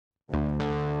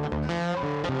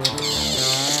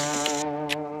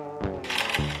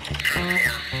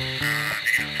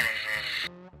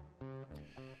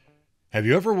Have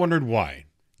you ever wondered why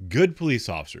good police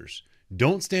officers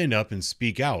don't stand up and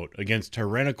speak out against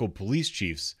tyrannical police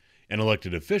chiefs and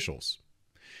elected officials?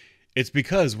 It's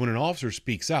because when an officer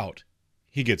speaks out,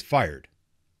 he gets fired.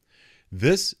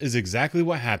 This is exactly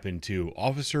what happened to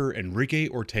Officer Enrique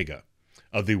Ortega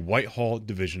of the Whitehall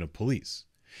Division of Police.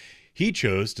 He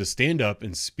chose to stand up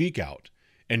and speak out,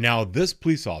 and now this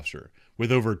police officer, with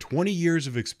over 20 years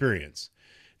of experience,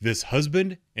 this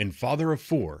husband and father of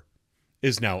 4,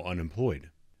 is now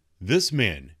unemployed. This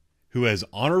man, who has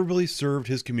honorably served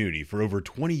his community for over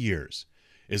 20 years,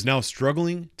 is now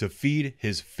struggling to feed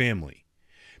his family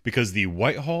because the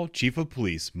Whitehall Chief of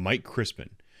Police, Mike Crispin,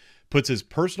 puts his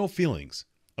personal feelings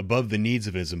above the needs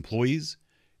of his employees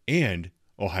and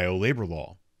Ohio labor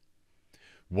law.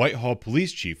 Whitehall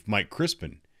Police Chief Mike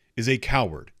Crispin is a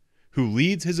coward who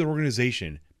leads his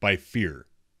organization by fear.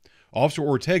 Officer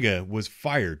Ortega was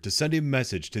fired to send a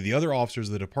message to the other officers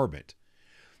of the department.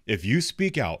 If you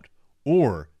speak out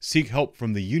or seek help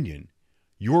from the union,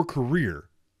 your career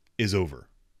is over.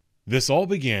 This all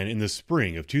began in the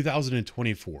spring of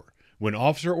 2024 when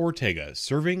Officer Ortega,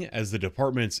 serving as the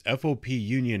department's FOP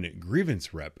union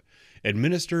grievance rep,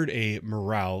 administered a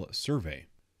morale survey.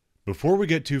 Before we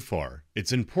get too far,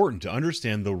 it's important to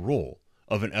understand the role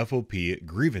of an FOP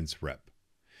grievance rep.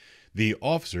 The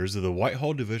officers of the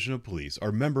Whitehall Division of Police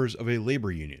are members of a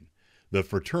labor union, the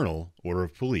Fraternal Order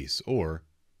of Police, or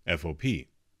FOP.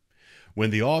 When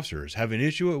the officers have an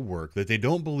issue at work that they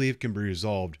don't believe can be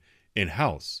resolved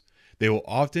in-house, they will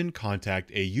often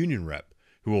contact a union rep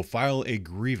who will file a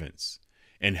grievance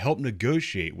and help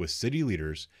negotiate with city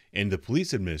leaders and the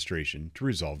police administration to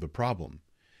resolve the problem.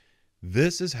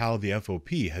 This is how the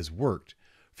FOP has worked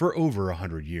for over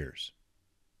 100 years.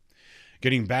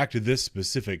 Getting back to this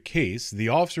specific case, the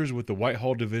officers with the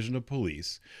Whitehall Division of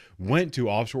Police went to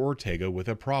Officer Ortega with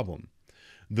a problem.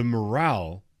 The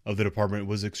morale of the department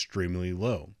was extremely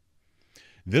low.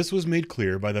 This was made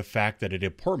clear by the fact that a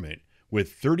department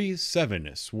with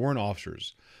 37 sworn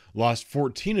officers lost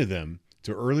 14 of them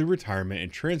to early retirement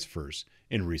and transfers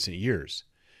in recent years.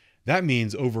 That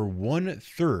means over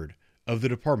 1/3 of the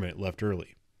department left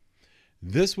early.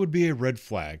 This would be a red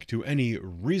flag to any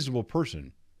reasonable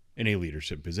person in a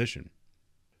leadership position.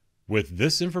 With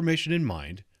this information in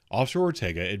mind, Officer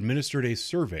Ortega administered a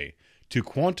survey to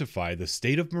quantify the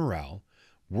state of morale,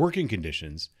 working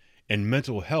conditions, and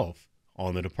mental health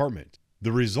on the department.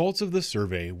 The results of the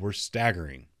survey were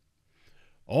staggering.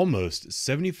 Almost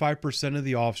 75% of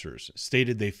the officers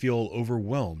stated they feel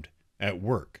overwhelmed at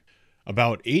work.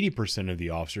 About 80% of the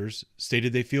officers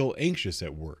stated they feel anxious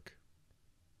at work.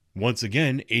 Once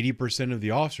again, 80% of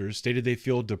the officers stated they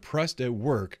feel depressed at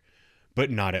work, but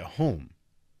not at home.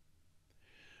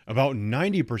 About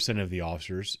 90% of the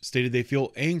officers stated they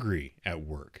feel angry at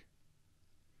work.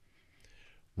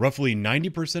 Roughly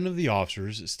 90% of the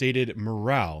officers stated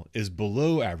morale is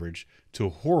below average to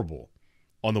horrible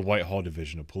on the Whitehall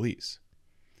Division of Police.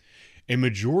 A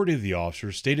majority of the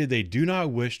officers stated they do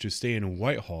not wish to stay in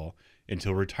Whitehall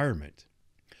until retirement.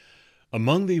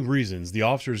 Among the reasons the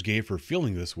officers gave for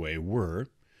feeling this way were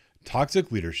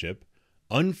toxic leadership,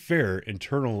 unfair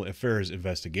internal affairs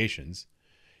investigations,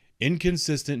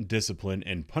 inconsistent discipline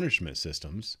and punishment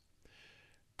systems,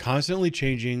 constantly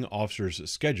changing officers'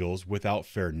 schedules without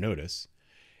fair notice,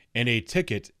 and a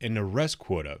ticket and arrest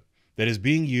quota that is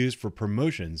being used for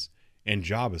promotions and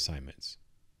job assignments.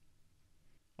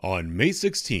 On May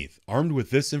 16th, armed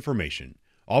with this information,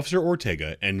 Officer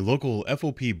Ortega and local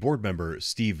FOP board member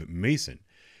Steve Mason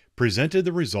presented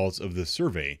the results of the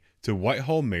survey to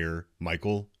Whitehall Mayor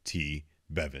Michael T.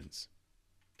 Bevins.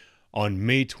 On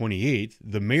May 28th,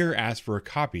 the mayor asked for a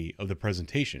copy of the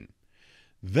presentation.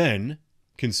 Then,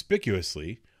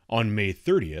 conspicuously, on May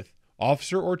 30th,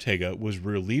 Officer Ortega was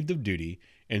relieved of duty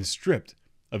and stripped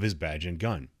of his badge and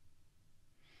gun.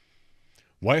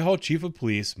 Whitehall Chief of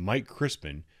Police Mike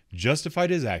Crispin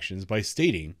justified his actions by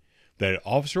stating that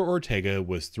Officer Ortega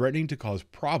was threatening to cause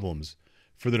problems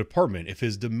for the department if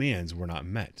his demands were not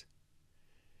met.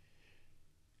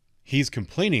 He's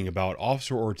complaining about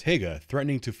Officer Ortega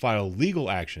threatening to file legal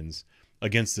actions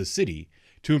against the city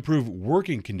to improve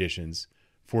working conditions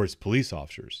for its police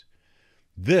officers.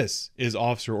 This is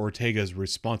Officer Ortega's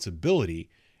responsibility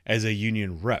as a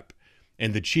union rep,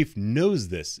 and the chief knows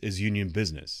this is union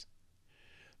business.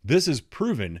 This is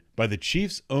proven by the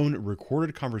chief's own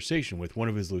recorded conversation with one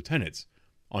of his lieutenants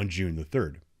on June the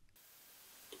 3rd.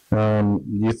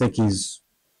 You think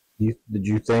did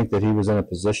you think that he was in a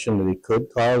position that he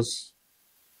could cause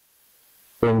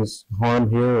things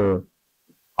harm here? Or?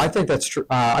 I think that's true.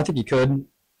 I think he could.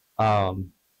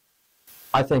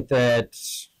 I think that,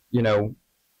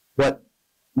 what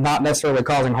not necessarily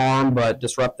causing harm, but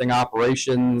disrupting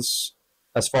operations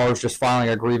as far as just filing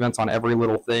a grievance on every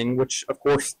little thing, which of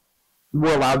course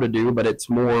we're allowed to do, but it's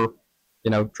more,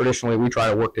 traditionally we try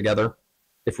to work together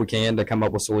if we can to come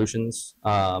up with solutions.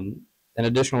 And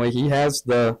additionally, he has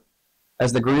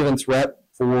as the grievance rep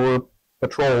for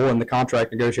patrol and the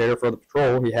contract negotiator for the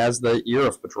patrol, he has the ear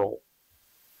of patrol.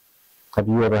 Have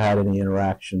you ever had any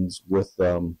interactions with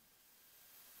the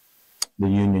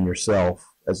union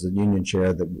yourself as the union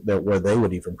chair that where they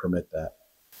would even permit that?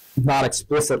 Not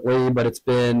explicitly, but it's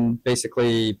been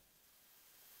basically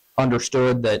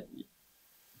understood that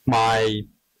my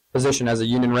position as a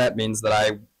union rep means that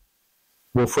I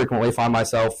will frequently find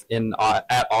myself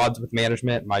at odds with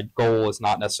management. My goal is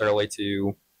not necessarily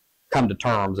to come to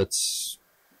terms. It's,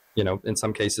 in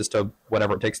some cases to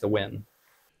whatever it takes to win.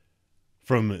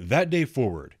 From that day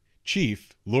forward,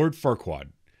 Chief Lord Farquaad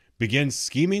began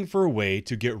scheming for a way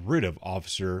to get rid of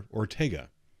Officer Ortega.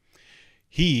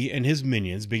 He and his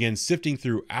minions began sifting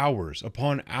through hours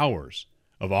upon hours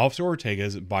of Officer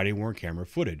Ortega's body-worn camera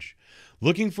footage,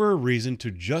 looking for a reason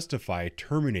to justify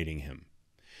terminating him.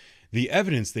 The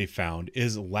evidence they found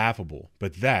is laughable,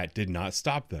 but that did not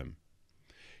stop them.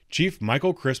 Chief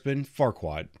Michael Crispin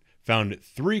Farquaad found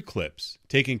 3 clips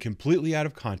taken completely out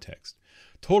of context,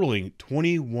 totaling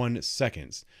 21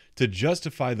 seconds, to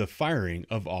justify the firing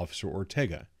of Officer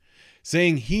Ortega,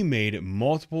 saying he made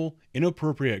multiple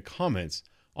inappropriate comments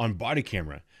on body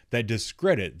camera that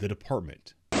discredit the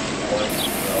department. I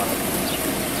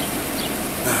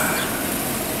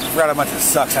forgot how much it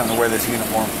sucks having to wear this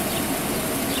uniform.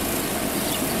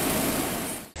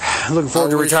 Looking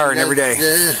forward to retiring every day.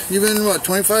 Yeah, you've been, what,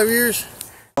 25 years?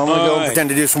 I'm going to go pretend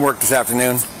to do some work this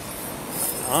afternoon.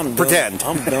 I'm pretend.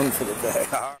 Done. I'm done for the day.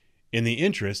 In the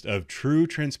interest of true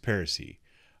transparency,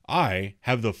 I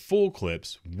have the full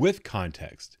clips with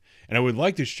context, and I would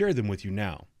like to share them with you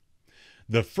now.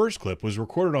 The first clip was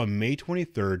recorded on May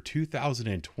 23rd,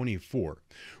 2024,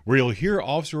 where you'll hear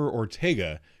Officer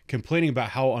Ortega complaining about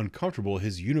how uncomfortable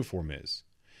his uniform is.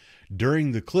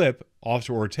 During the clip,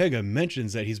 Officer Ortega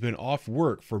mentions that he's been off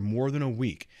work for more than a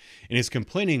week and is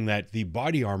complaining that the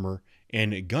body armor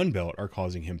and gun belt are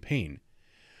causing him pain.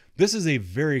 This is a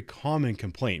very common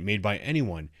complaint made by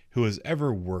anyone who has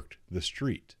ever worked the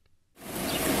street. I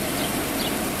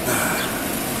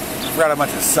forgot how much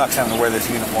it sucks having to wear this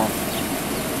uniform.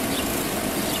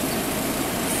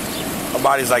 My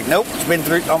body's like, nope, it's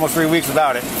been almost 3 weeks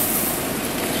without it.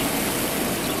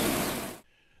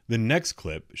 The next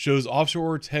clip shows Officer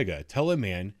Ortega tell a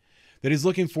man that he's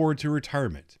looking forward to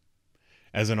retirement.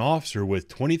 As an officer with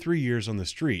 23 years on the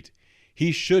street,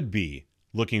 he should be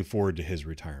looking forward to his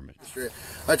retirement.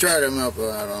 I try to help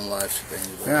out on life's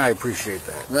things. Yeah, I appreciate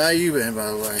that. How you been,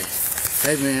 by the way?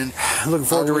 Hey, man. Looking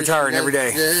forward to retiring every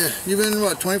day. Yeah, you've been,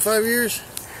 what, 25 years?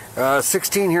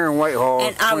 16 here in Whitehall,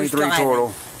 and I was 23 driving.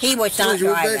 total. He was not you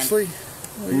driving. Bexley?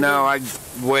 No, I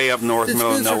way up north,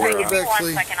 middle of nowhere.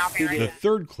 The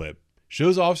third clip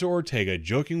shows Officer Ortega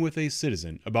joking with a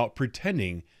citizen about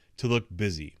pretending to look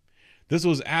busy. This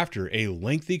was after a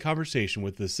lengthy conversation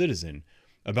with the citizen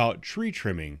about tree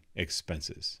trimming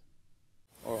expenses.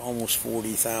 Or almost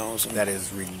 40,000. That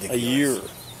is ridiculous. A year.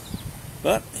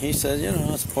 But he said,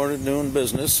 it's part of doing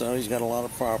business, so he's got a lot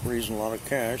of properties and a lot of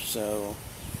cash, so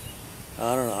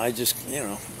I don't know. I just,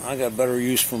 I got better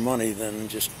use for money than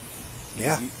just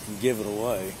give it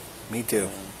away. Me too.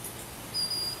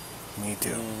 Me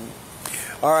too.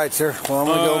 All right, sir. Well, I'm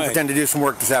going to go pretend to do some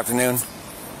work this afternoon.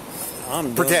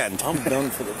 Pretend. I'm done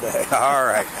for the day. All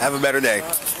right. Have a better day.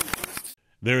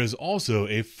 There is also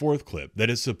a fourth clip that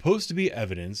is supposed to be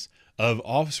evidence of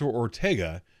Officer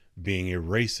Ortega being a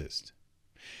racist.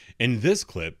 In this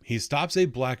clip, he stops a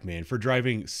black man for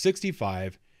driving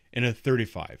 65 in a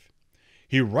 35.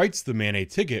 He writes the man a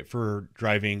ticket for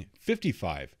driving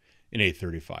 55 in a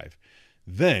 35,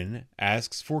 then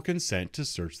asks for consent to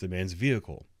search the man's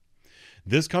vehicle.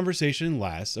 This conversation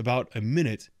lasts about a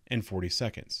minute and 40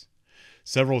 seconds.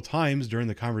 Several times during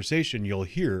the conversation, you'll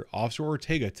hear Officer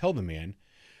Ortega tell the man,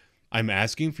 "I'm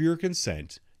asking for your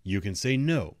consent. You can say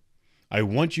no. I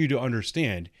want you to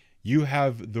understand you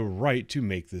have the right to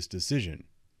make this decision."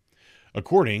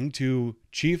 According to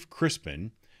Chief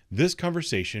Crispin, this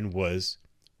conversation was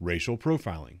racial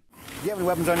profiling. Do you have any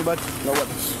weapons on you, bud? No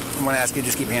weapons. I'm going to ask you to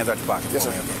just keep your hands out your pocket. Yes, sir.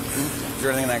 Okay. Is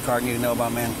there anything in that car you need to know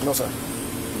about, man? No, sir.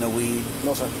 No weed?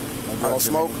 No, sir. No I don't drugs,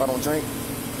 smoke. anything? I don't drink.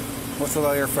 What's with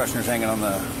all your air fresheners hanging on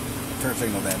the turn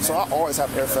signal then, man? So I always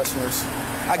have air fresheners.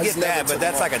 I get just never that, took but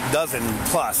that's them like a dozen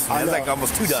plus. I Man. It's know. like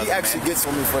almost 2 dozen. She actually gets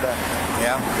on me for that.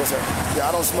 Yeah? Yes, sir. Yeah,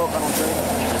 I don't smoke. I don't drink.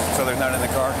 So there's none in the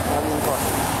car? Not in the car.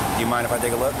 Do you mind if I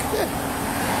take a look? Yeah.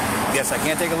 Yes, I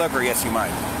can't take a look, or yes, you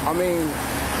might. I mean,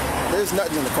 there's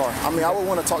nothing in the car. I mean, I would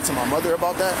want to talk to my mother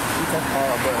about that,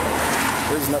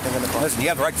 but there's nothing in the car. Listen, you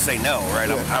have the right to say no, right?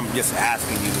 Yeah. I'm just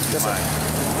asking you if you Yes, sir. mind.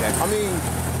 Okay. I mean,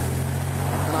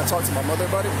 can I talk to my mother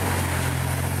about it?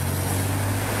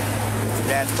 It's your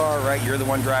dad's car, right? You're the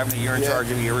one driving it. You're in Yeah. charge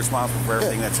of it. You're responsible for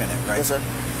everything that's in it, right? Yes, sir.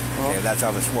 Okay, that's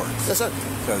how this works. Yes, sir.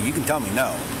 So you can tell me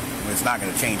no, but it's not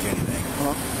going to change anything.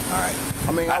 All right.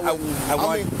 I mean, I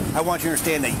want you to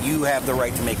understand that you have the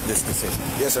right to make this decision.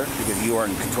 Yes, sir. Because you are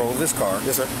in control of this car.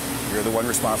 Yes, sir. You're the one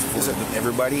responsible Yes, for sir.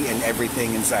 everybody and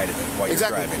everything inside of it while you're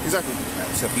Exactly. driving. Exactly.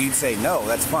 Right. So if you say no,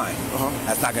 that's fine.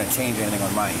 That's not going to change anything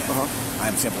on my end.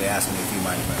 I'm simply asking you if you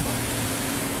mind if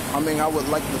I I mean, I would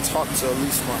like to talk to at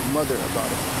least my mother about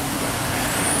it.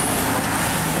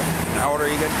 How old are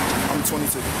you again? I'm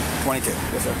 22. 22.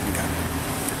 Yes, sir. Okay.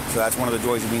 So that's one of the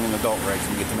joys of being an adult, right?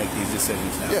 You get to make these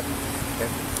decisions now. Yeah. Okay.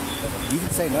 You can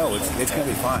say no. It's going to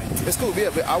be fine. It's cool, yeah,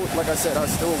 but like I said, I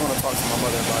still want to talk to my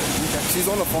mother about it. She's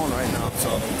on the phone right now, so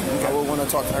I would want to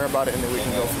talk to her about it, and then we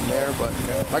can go from there. But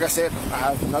like I said, I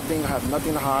have nothing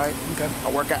to hide. Okay.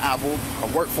 I work at Apple. I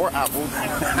work for Apple.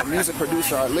 I'm a music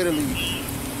producer. I literally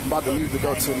about to leave to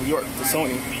go to New York to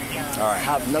Sony. All right. I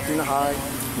have nothing to hide.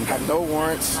 Have no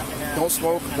warrants. Don't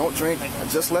smoke. Don't drink. I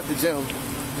just left the gym.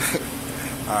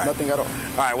 All right. Nothing at all.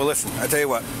 All right, well, listen, I'll tell you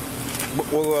what.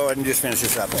 We'll go ahead and just finish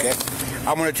this up, okay?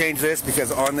 I'm going to change this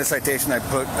because on this citation I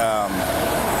put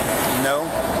no.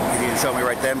 You didn't show me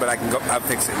right then, but I'll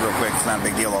fix it real quick. It's not a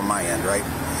big deal on my end, right?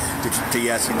 To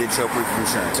yes, you did show proof of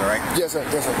insurance, all right? Yes, sir.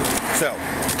 Yes, sir.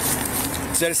 So,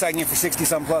 instead of citing you for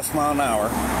 60-some plus mile an hour,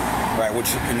 right,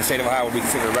 which in the state of Ohio would be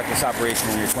considered a reckless operation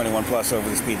when you're 21 plus over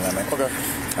the speed limit. Okay.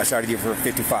 I started you for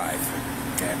 55.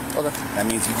 Okay. Okay. That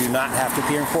means you do not have to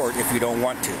appear in court if you don't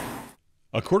want to.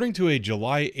 According to a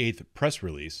July 8th press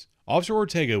release, Officer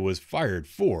Ortega was fired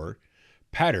for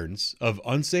patterns of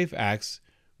unsafe acts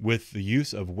with the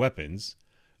use of weapons,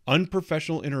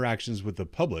 unprofessional interactions with the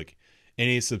public, and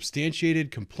a substantiated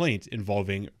complaint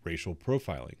involving racial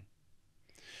profiling.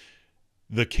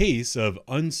 The case of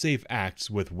unsafe acts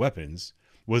with weapons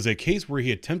was a case where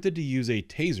he attempted to use a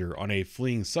taser on a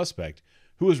fleeing suspect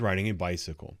who was riding a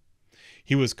bicycle.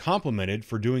 He was complimented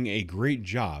for doing a great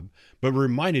job, but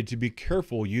reminded to be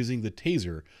careful using the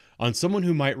taser on someone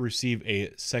who might receive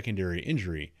a secondary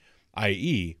injury,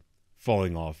 i.e.,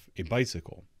 falling off a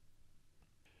bicycle.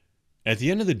 At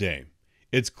the end of the day,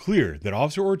 it's clear that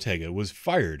Officer Ortega was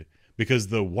fired because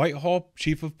the Whitehall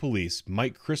Chief of Police,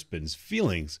 Mike Crispin's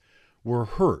feelings were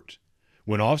hurt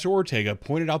when Officer Ortega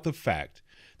pointed out the fact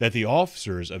that the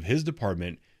officers of his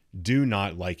department do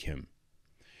not like him.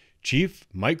 Chief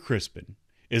Mike Crispin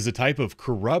is the type of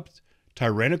corrupt,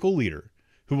 tyrannical leader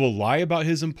who will lie about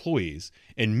his employees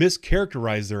and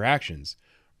mischaracterize their actions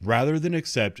rather than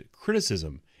accept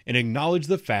criticism and acknowledge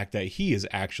the fact that he is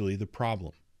actually the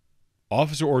problem.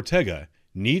 Officer Ortega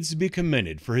needs to be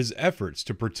commended for his efforts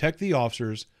to protect the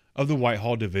officers of the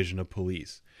Whitehall Division of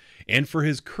Police and for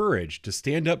his courage to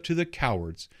stand up to the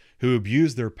cowards who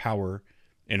abuse their power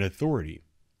and authority.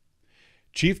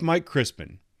 Chief Mike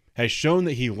Crispin has shown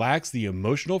that he lacks the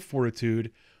emotional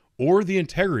fortitude or the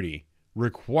integrity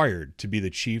required to be the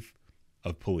chief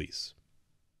of police.